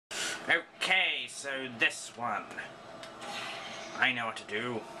Okay, so this one. I know what to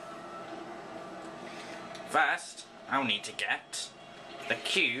do. First, I'll need to get the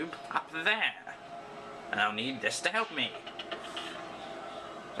cube up there. And I'll need this to help me.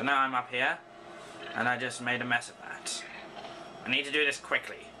 So now I'm up here, and I just made a mess of that. I need to do this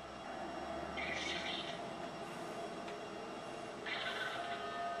quickly.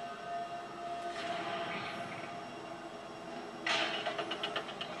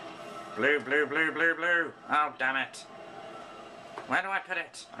 Blue, blue, blue, blue, blue. Oh, damn it. Where do I put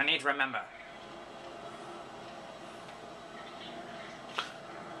it? I need to remember.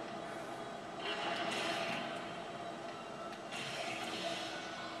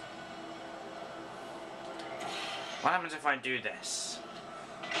 What happens if I do this?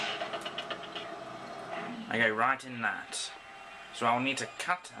 I go right in that. So I'll need to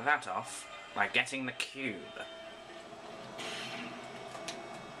cut that off by getting the cube.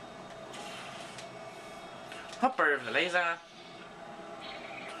 Hop over the laser.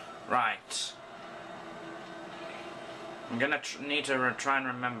 Right. I'm gonna need to try and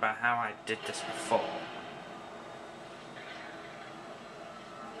remember how I did this before.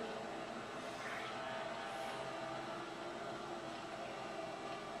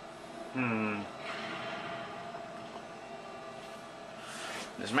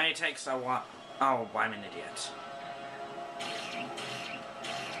 This may take a while. Oh, I'm an idiot.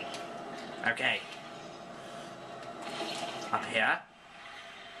 Okay. Up here.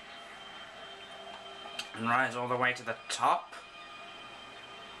 And rise all the way to the top.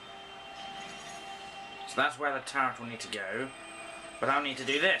 So that's where the turret will need to go. But I'll need to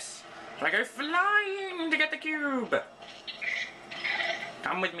do this. So I go flying to get the cube.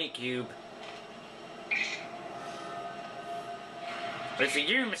 Come with me, cube. So for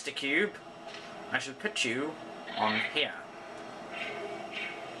you, Mr. Cube, I shall put you on here.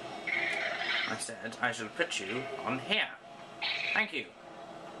 I said I shall put you on here. Thank you.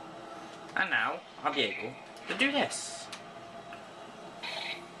 And now I'll be able to do this.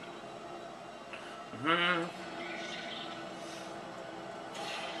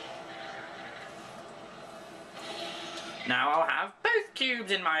 Now I'll have both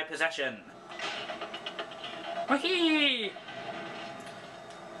cubes in my possession. Whee!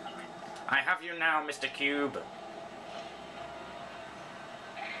 I have you now, Mr. Cube.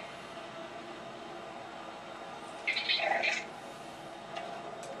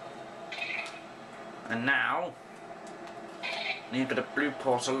 And now, I need to put a blue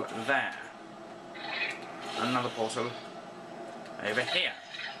portal there. Another portal over here.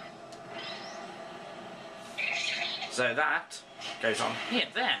 So that goes on here,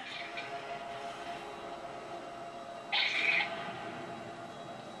 there.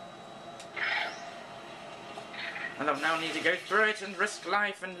 And I'll now need to go through it and risk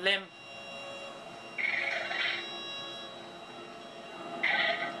life and limb.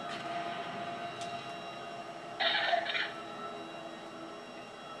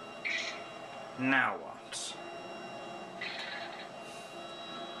 Now what?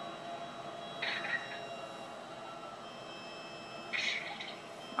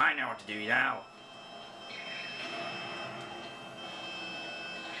 I know what to do now.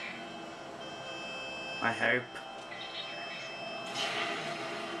 I hope.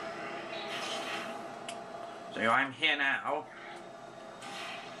 So I'm here now.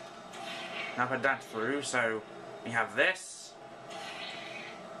 Now put that through, so we have this.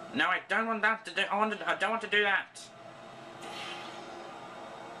 No, I don't want that to do. I don't want to do that.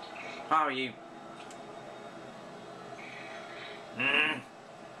 Oh, you.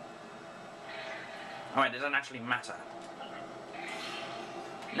 Oh, it doesn't actually matter.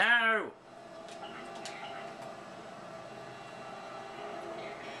 No.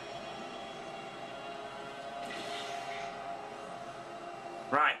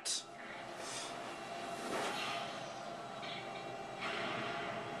 Right.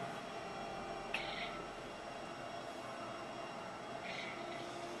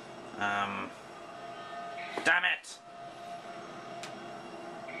 Damn it!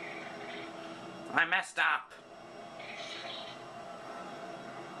 I messed up.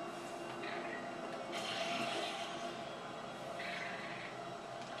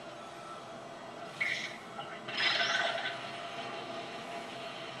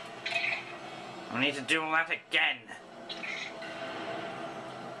 I need to do all that again.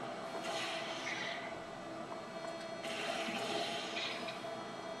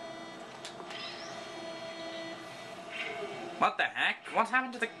 What the heck? What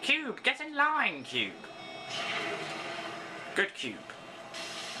happened to the cube? Get in line, cube. Good cube.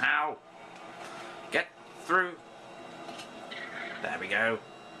 Ow. Get through. There we go.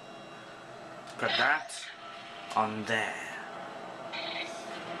 put that on there.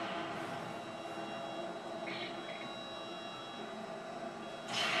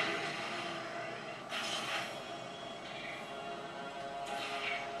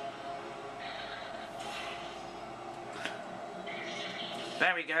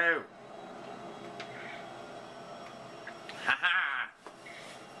 There we go. Haha.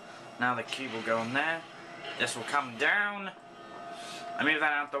 Now the cube will go on there. This will come down. I move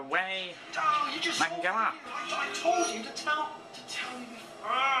that out the way. Oh, you just I can go up. I told you to tell me before.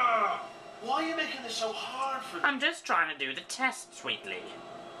 Why are you making this so hard for me? I'm just trying to do the test, sweetly.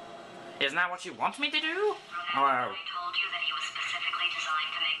 Isn't that what you want me to do? Oh. I told you that he was specifically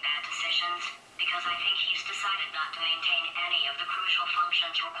designed to make bad decisions because I think he's decided not to maintain any of the crucial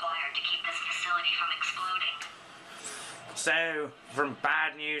functions required to keep this facility from exploding. So, from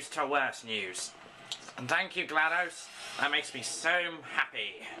bad news to worse news. And thank you, GLaDOS. That makes me so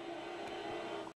happy.